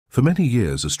For many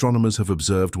years, astronomers have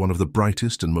observed one of the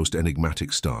brightest and most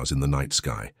enigmatic stars in the night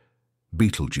sky,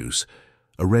 Betelgeuse,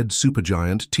 a red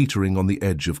supergiant teetering on the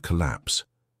edge of collapse.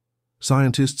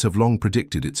 Scientists have long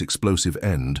predicted its explosive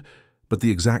end, but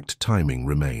the exact timing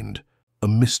remained a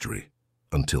mystery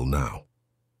until now.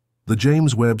 The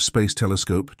James Webb Space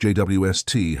Telescope,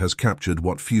 JWST, has captured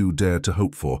what few dared to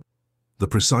hope for, the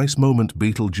precise moment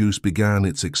Betelgeuse began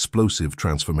its explosive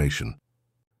transformation.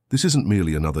 This isn't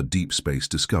merely another deep space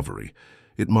discovery.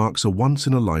 It marks a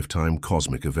once-in-a-lifetime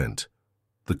cosmic event,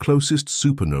 the closest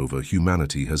supernova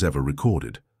humanity has ever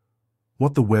recorded.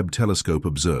 What the Webb telescope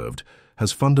observed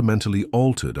has fundamentally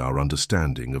altered our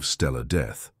understanding of stellar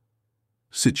death.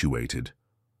 Situated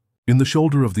in the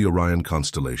shoulder of the Orion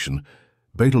constellation,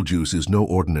 Betelgeuse is no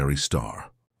ordinary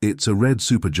star. It's a red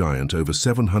supergiant over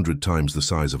 700 times the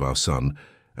size of our Sun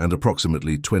and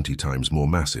approximately 20 times more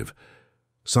massive.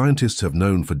 Scientists have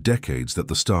known for decades that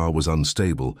the star was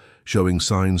unstable, showing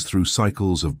signs through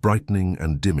cycles of brightening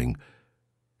and dimming.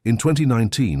 In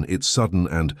 2019, its sudden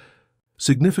and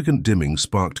significant dimming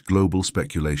sparked global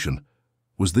speculation.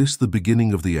 Was this the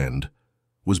beginning of the end?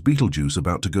 Was Betelgeuse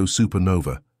about to go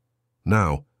supernova?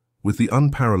 Now, with the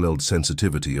unparalleled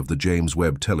sensitivity of the James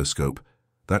Webb telescope,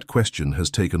 that question has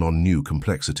taken on new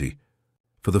complexity.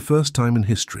 For the first time in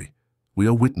history, we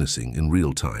are witnessing in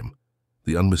real time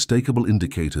the unmistakable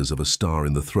indicators of a star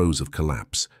in the throes of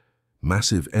collapse,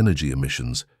 massive energy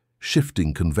emissions,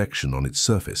 shifting convection on its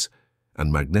surface,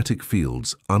 and magnetic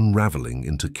fields unraveling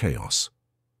into chaos.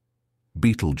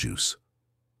 Betelgeuse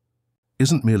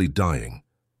isn't merely dying,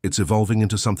 it's evolving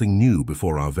into something new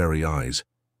before our very eyes.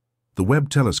 The Webb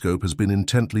telescope has been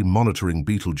intently monitoring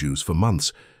Betelgeuse for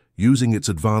months, using its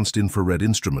advanced infrared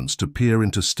instruments to peer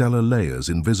into stellar layers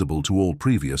invisible to all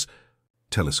previous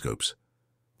telescopes.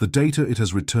 The data it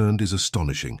has returned is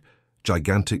astonishing.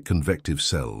 Gigantic convective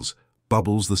cells,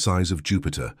 bubbles the size of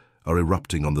Jupiter, are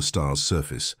erupting on the star's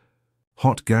surface.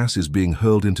 Hot gas is being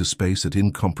hurled into space at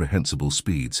incomprehensible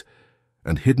speeds,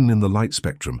 and hidden in the light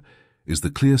spectrum is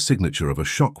the clear signature of a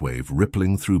shockwave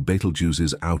rippling through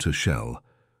Betelgeuse's outer shell.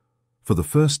 For the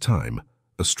first time,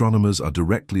 astronomers are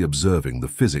directly observing the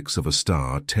physics of a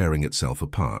star tearing itself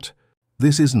apart.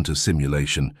 This isn't a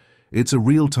simulation. It's a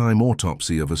real-time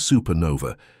autopsy of a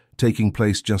supernova taking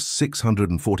place just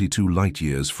 642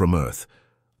 light-years from Earth.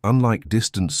 Unlike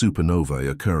distant supernovae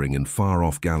occurring in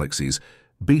far-off galaxies,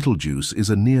 Betelgeuse is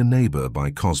a near neighbor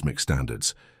by cosmic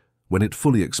standards. When it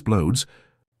fully explodes,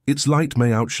 its light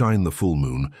may outshine the full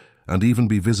moon and even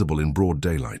be visible in broad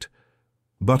daylight.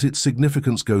 But its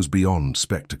significance goes beyond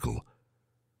spectacle.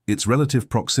 Its relative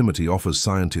proximity offers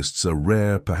scientists a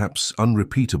rare, perhaps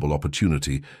unrepeatable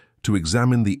opportunity to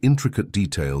examine the intricate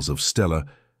details of stellar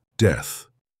death.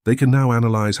 They can now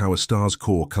analyze how a star's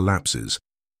core collapses,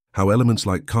 how elements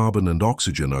like carbon and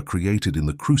oxygen are created in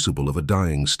the crucible of a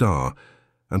dying star,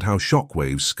 and how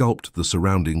shockwaves sculpt the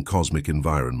surrounding cosmic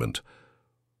environment.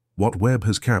 What Webb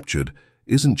has captured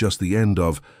isn't just the end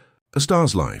of a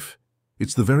star's life.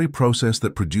 It's the very process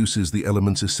that produces the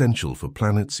elements essential for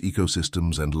planets,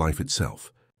 ecosystems, and life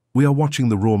itself. We are watching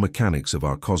the raw mechanics of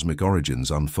our cosmic origins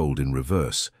unfold in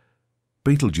reverse.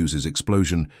 Betelgeuse's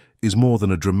explosion is more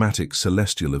than a dramatic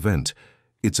celestial event.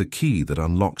 It's a key that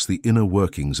unlocks the inner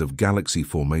workings of galaxy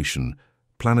formation,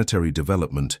 planetary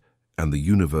development, and the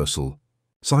universal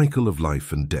cycle of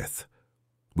life and death.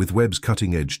 With Webb's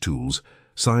cutting-edge tools,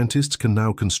 scientists can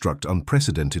now construct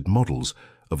unprecedented models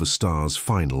of a star's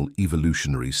final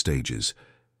evolutionary stages.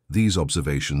 These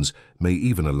observations may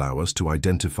even allow us to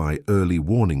identify early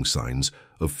warning signs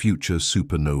of future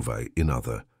supernovae in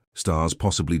other stars,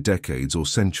 possibly decades or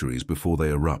centuries before they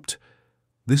erupt.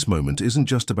 This moment isn't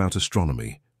just about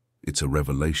astronomy, it's a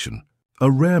revelation.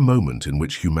 A rare moment in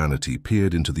which humanity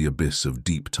peered into the abyss of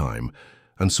deep time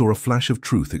and saw a flash of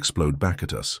truth explode back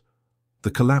at us.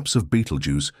 The collapse of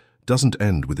Betelgeuse doesn't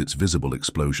end with its visible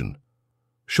explosion.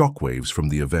 Shockwaves from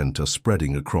the event are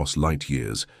spreading across light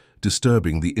years,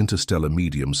 disturbing the interstellar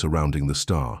medium surrounding the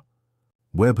star.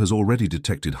 Webb has already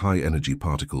detected high-energy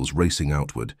particles racing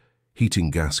outward,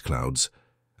 heating gas clouds,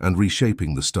 and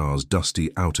reshaping the star's dusty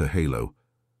outer halo.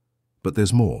 But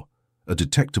there's more, a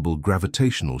detectable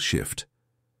gravitational shift.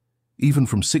 Even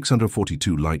from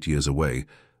 642 light-years away,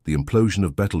 the implosion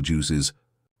of Betelgeuse's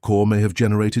core may have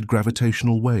generated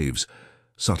gravitational waves,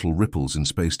 subtle ripples in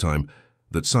space-time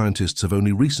that scientists have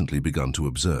only recently begun to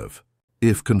observe.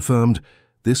 If confirmed,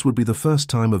 this would be the first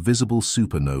time a visible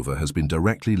supernova has been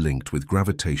directly linked with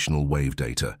gravitational wave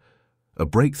data, a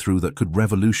breakthrough that could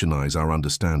revolutionize our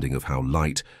understanding of how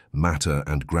light, matter,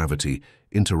 and gravity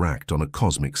interact on a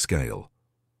cosmic scale.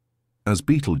 As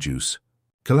Betelgeuse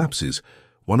collapses,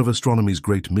 One of astronomy's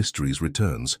great mysteries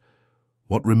returns.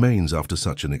 What remains after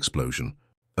such an explosion?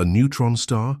 A neutron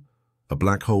star? A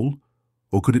black hole?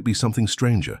 Or could it be something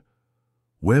stranger?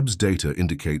 Webb's data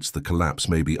indicates the collapse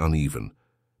may be uneven.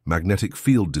 Magnetic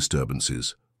field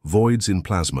disturbances, voids in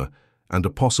plasma, and a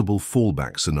possible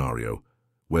fallback scenario,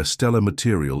 where stellar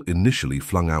material initially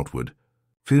flung outward,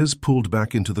 fears pulled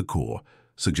back into the core,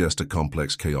 suggest a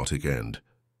complex chaotic end.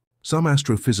 Some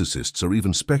astrophysicists are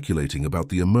even speculating about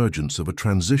the emergence of a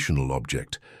transitional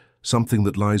object, something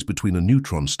that lies between a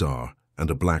neutron star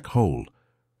and a black hole.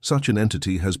 Such an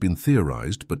entity has been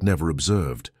theorized but never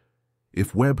observed.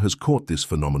 If Webb has caught this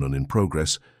phenomenon in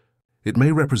progress, it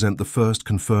may represent the first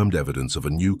confirmed evidence of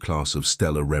a new class of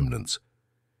stellar remnants.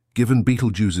 Given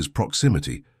Betelgeuse's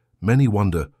proximity, many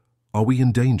wonder, are we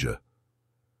in danger?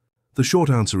 The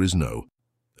short answer is no.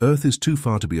 Earth is too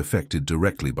far to be affected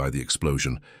directly by the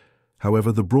explosion.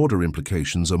 However, the broader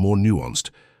implications are more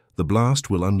nuanced. The blast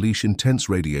will unleash intense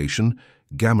radiation,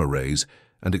 gamma rays,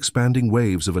 and expanding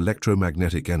waves of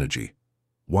electromagnetic energy.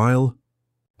 While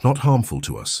not harmful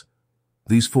to us,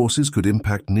 these forces could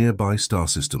impact nearby star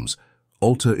systems,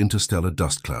 alter interstellar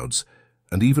dust clouds,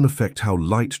 and even affect how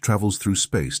light travels through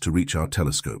space to reach our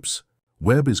telescopes.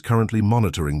 Webb is currently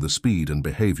monitoring the speed and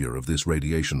behavior of this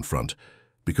radiation front,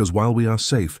 because while we are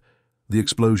safe, the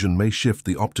explosion may shift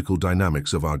the optical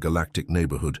dynamics of our galactic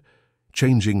neighborhood,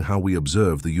 changing how we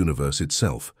observe the universe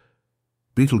itself.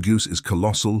 Betelgeuse is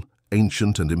colossal,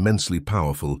 ancient, and immensely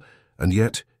powerful, and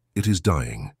yet it is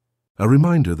dying. A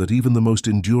reminder that even the most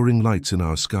enduring lights in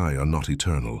our sky are not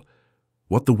eternal.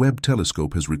 What the Webb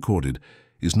telescope has recorded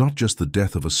is not just the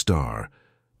death of a star,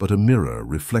 but a mirror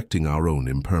reflecting our own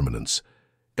impermanence.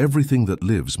 Everything that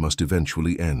lives must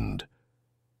eventually end.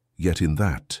 Yet in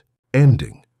that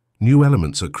ending, new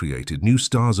elements are created, new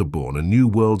stars are born, and new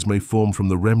worlds may form from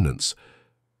the remnants.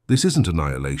 This isn't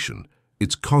annihilation,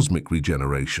 it's cosmic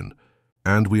regeneration,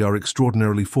 and we are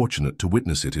extraordinarily fortunate to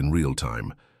witness it in real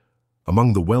time.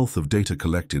 Among the wealth of data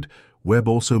collected, Webb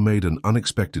also made an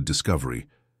unexpected discovery: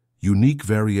 unique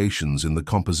variations in the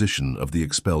composition of the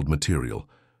expelled material.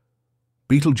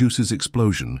 Betelgeuse's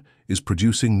explosion is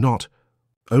producing not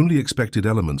only expected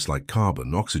elements like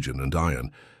carbon, oxygen, and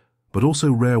iron, but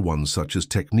also rare ones such as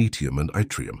technetium and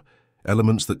yttrium,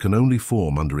 elements that can only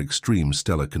form under extreme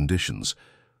stellar conditions.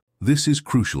 This is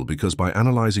crucial because by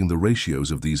analyzing the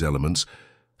ratios of these elements,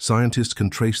 scientists can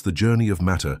trace the journey of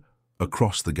matter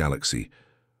across the galaxy,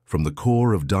 from the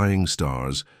core of dying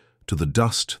stars to the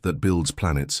dust that builds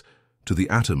planets to the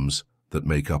atoms that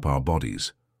make up our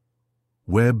bodies.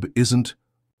 Webb isn't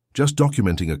just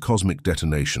documenting a cosmic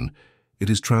detonation, it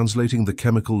is translating the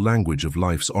chemical language of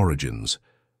life's origins.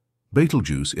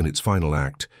 Betelgeuse, in its final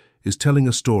act, is telling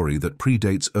a story that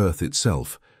predates Earth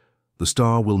itself. The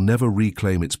star will never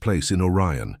reclaim its place in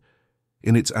Orion.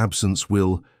 In its absence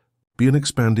will be an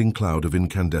expanding cloud of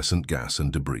incandescent gas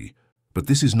and debris. But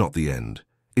this is not the end.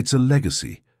 It's a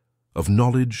legacy of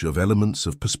knowledge, of elements,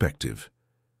 of perspective.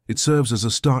 It serves as a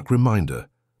stark reminder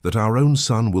that our own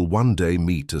sun will one day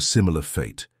meet a similar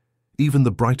fate. Even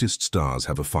the brightest stars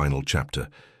have a final chapter,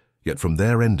 yet from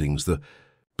their endings the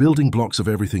building blocks of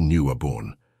everything new are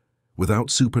born. Without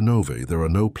supernovae, there are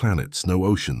no planets, no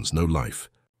oceans, no life.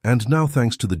 And now,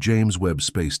 thanks to the James Webb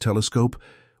Space Telescope,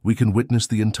 we can witness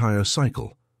the entire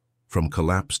cycle, from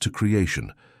collapse to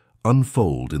creation,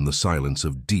 unfold in the silence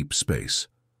of deep space.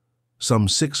 Some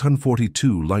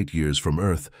 642 light-years from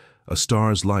Earth, a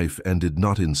star's life ended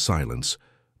not in silence,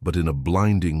 but in a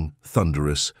blinding,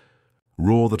 thunderous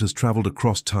roar that has traveled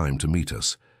across time to meet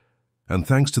us. And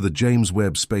thanks to the James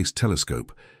Webb Space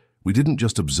Telescope, we didn't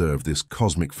just observe this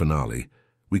cosmic finale,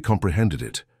 we comprehended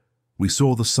it. We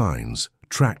saw the signs,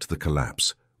 tracked the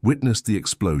collapse, witnessed the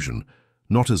explosion,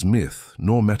 not as myth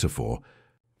nor metaphor,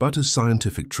 but as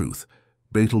scientific truth.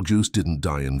 Betelgeuse didn't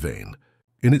die in vain.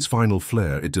 In its final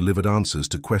flare, it delivered answers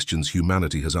to questions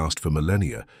humanity has asked for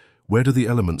millennia. Where do the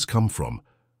elements come from?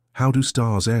 How do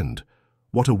stars end?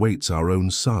 What awaits our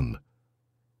own sun?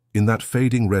 In that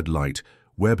fading red light,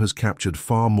 Webb has captured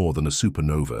far more than a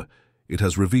supernova. It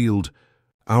has revealed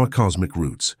our cosmic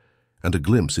roots and a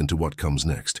glimpse into what comes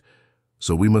next.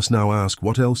 So we must now ask,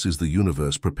 what else is the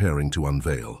universe preparing to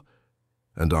unveil?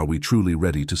 And are we truly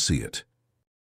ready to see it?